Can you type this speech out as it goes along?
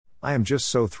I am just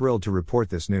so thrilled to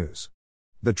report this news.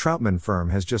 The Troutman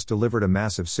firm has just delivered a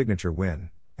massive signature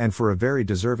win, and for a very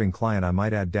deserving client I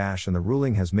might add, and the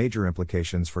ruling has major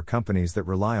implications for companies that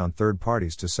rely on third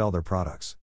parties to sell their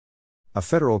products. A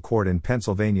federal court in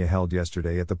Pennsylvania held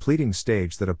yesterday at the pleading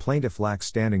stage that a plaintiff lacks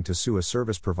standing to sue a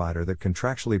service provider that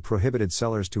contractually prohibited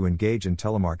sellers to engage in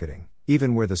telemarketing,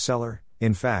 even where the seller,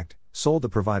 in fact, sold the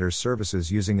provider's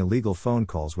services using illegal phone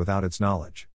calls without its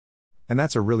knowledge. And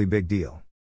that's a really big deal.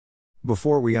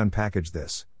 Before we unpackage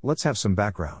this, let's have some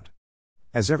background.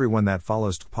 As everyone that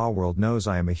follows TPA World knows,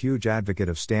 I am a huge advocate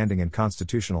of standing and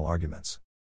constitutional arguments.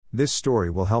 This story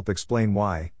will help explain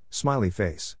why, smiley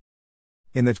face.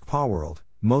 In the TPA World,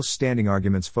 most standing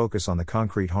arguments focus on the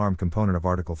concrete harm component of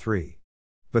Article 3.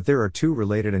 But there are two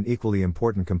related and equally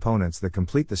important components that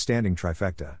complete the standing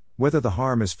trifecta: whether the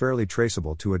harm is fairly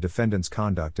traceable to a defendant's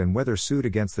conduct and whether suit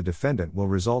against the defendant will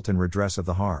result in redress of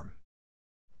the harm.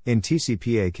 In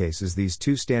TCPA cases, these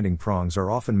two standing prongs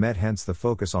are often met, hence the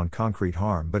focus on concrete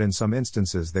harm, but in some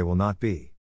instances they will not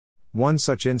be. One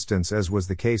such instance, as was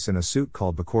the case in a suit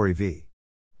called Bakori v.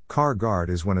 Car Guard,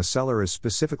 is when a seller is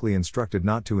specifically instructed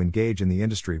not to engage in the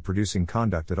industry producing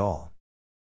conduct at all.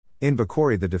 In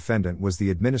Bakori, the defendant was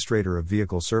the administrator of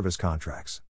vehicle service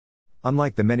contracts.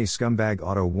 Unlike the many scumbag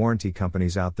auto warranty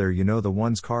companies out there, the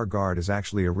ones Car Guard is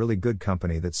actually a really good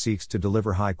company that seeks to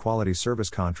deliver high-quality service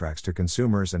contracts to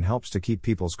consumers and helps to keep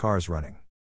people's cars running.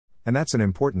 And that's an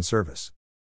important service.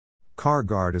 Car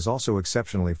Guard is also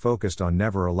exceptionally focused on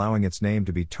never allowing its name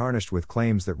to be tarnished with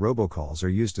claims that robocalls are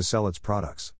used to sell its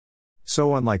products.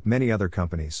 So unlike many other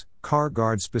companies, Car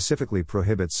Guard specifically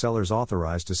prohibits sellers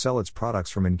authorized to sell its products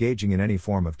from engaging in any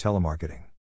form of telemarketing.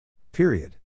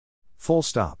 Period. Full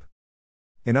stop.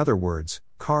 In other words,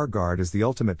 Car Guard is the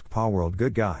ultimate TPA World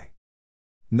good guy.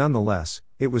 Nonetheless,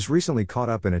 it was recently caught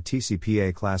up in a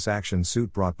TCPA class action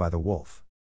suit brought by the Wolf.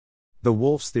 The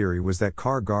Wolf's theory was that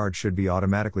Car Guard should be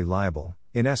automatically liable,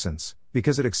 in essence,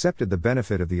 because it accepted the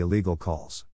benefit of the illegal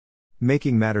calls.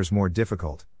 Making matters more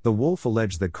difficult, the Wolf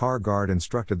alleged that Car Guard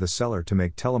instructed the seller to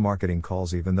make telemarketing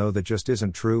calls even though that just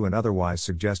isn't true, and otherwise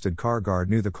suggested Car Guard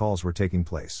knew the calls were taking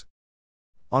place.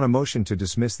 On a motion to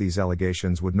dismiss, these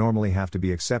allegations would normally have to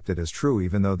be accepted as true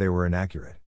even though they were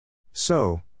inaccurate.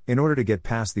 So, in order to get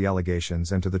past the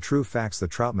allegations and to the true facts, the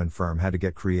Troutman firm had to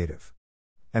get creative.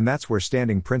 And that's where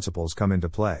standing principles come into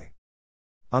play.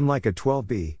 Unlike a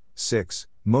 12b-6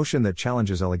 motion that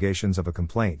challenges allegations of a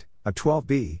complaint, a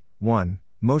 12b-1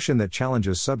 motion that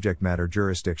challenges subject matter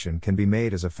jurisdiction can be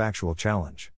made as a factual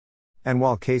challenge. And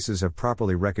while cases have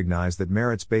properly recognized that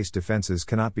merits-based defenses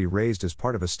cannot be raised as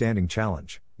part of a standing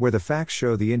challenge, where the facts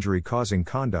show the injury-causing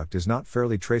conduct is not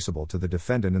fairly traceable to the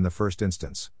defendant in the first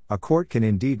instance, a court can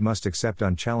indeed must accept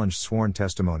unchallenged sworn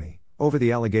testimony over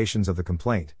the allegations of the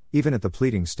complaint, even at the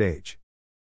pleading stage.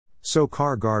 So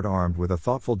Car Guard, armed with a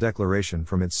thoughtful declaration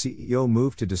from its CEO,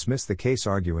 moved to dismiss the case,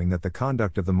 arguing that the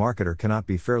conduct of the marketer cannot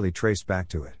be fairly traced back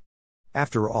to it.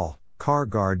 After all, Car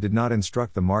Guard did not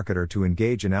instruct the marketer to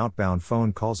engage in outbound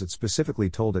phone calls, it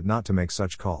specifically told it not to make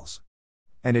such calls.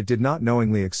 And it did not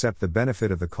knowingly accept the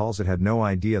benefit of the calls, it had no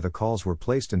idea the calls were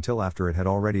placed until after it had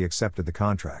already accepted the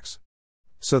contracts.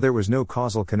 So there was no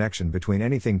causal connection between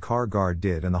anything Car Guard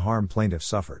did and the harm plaintiff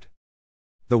suffered.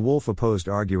 The Wolf opposed,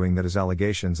 arguing that his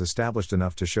allegations established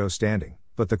enough to show standing,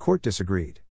 but the court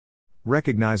disagreed.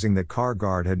 Recognizing that Car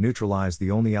Guard had neutralized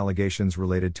the only allegations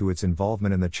related to its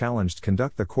involvement in the challenged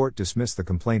conduct, the court dismissed the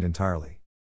complaint entirely.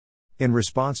 In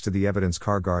response to the evidence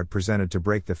Car Guard presented to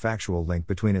break the factual link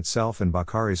between itself and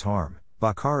Bakori's harm,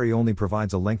 Bakori only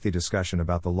provides a lengthy discussion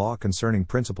about the law concerning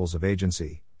principles of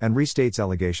agency, and restates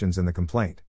allegations in the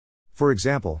complaint. For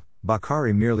example,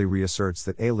 Bakori merely reasserts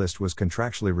that A-List was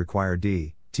contractually required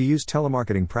to use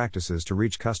telemarketing practices to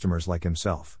reach customers like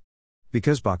himself.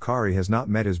 Because Bakori has not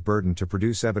met his burden to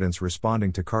produce evidence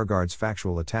responding to Car Guard's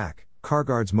factual attack, Car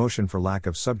Guard's motion for lack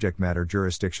of subject matter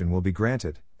jurisdiction will be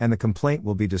granted, and the complaint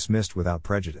will be dismissed without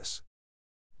prejudice.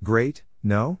 Great,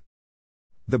 no?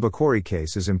 The Bakori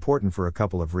case is important for a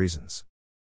couple of reasons.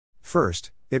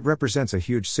 First, it represents a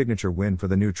huge signature win for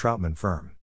the new Troutman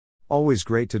firm. Always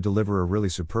great to deliver a really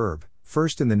superb,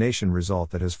 first-in-the-nation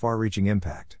result that has far-reaching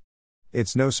impact.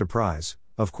 It's no surprise,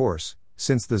 of course,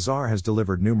 since the Tsar has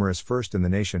delivered numerous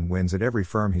first-in-the-nation wins at every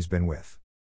firm he's been with.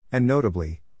 And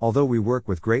notably, although we work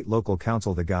with great local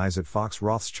counsel, the guys at Fox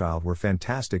Rothschild were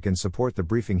fantastic in support. The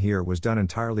briefing here was done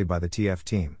entirely by the TF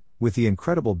team, with the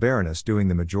incredible Baroness doing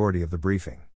the majority of the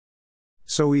briefing.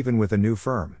 So even with a new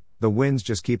firm, the wins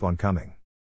just keep on coming.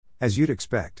 As you'd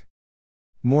expect.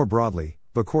 More broadly,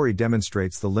 Bokhari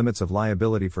demonstrates the limits of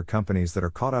liability for companies that are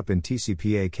caught up in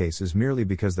TCPA cases merely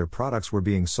because their products were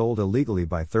being sold illegally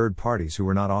by third parties who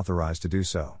were not authorized to do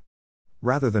so.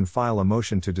 Rather than file a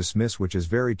motion to dismiss, which is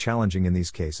very challenging in these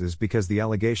cases because the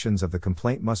allegations of the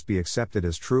complaint must be accepted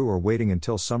as true, or waiting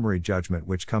until summary judgment,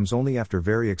 which comes only after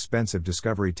very expensive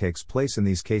discovery takes place in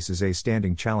these cases, a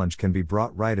standing challenge can be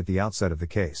brought right at the outset of the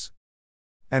case.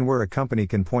 And where a company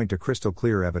can point to crystal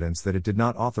clear evidence that it did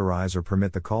not authorize or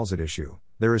permit the calls at issue,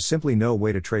 there is simply no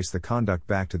way to trace the conduct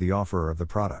back to the offerer of the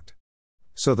product.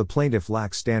 So the plaintiff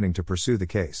lacks standing to pursue the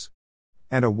case.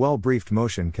 And a well-briefed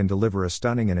motion can deliver a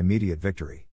stunning and immediate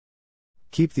victory.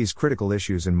 Keep these critical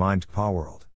issues in mind,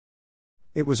 PawWorld.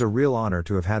 It was a real honor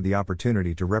to have had the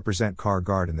opportunity to represent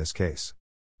CarGuard in this case.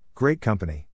 Great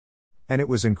company. And it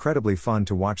was incredibly fun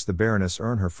to watch the Baroness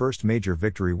earn her first major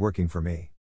victory working for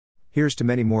me. Here's to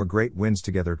many more great wins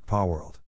together, PawWorld.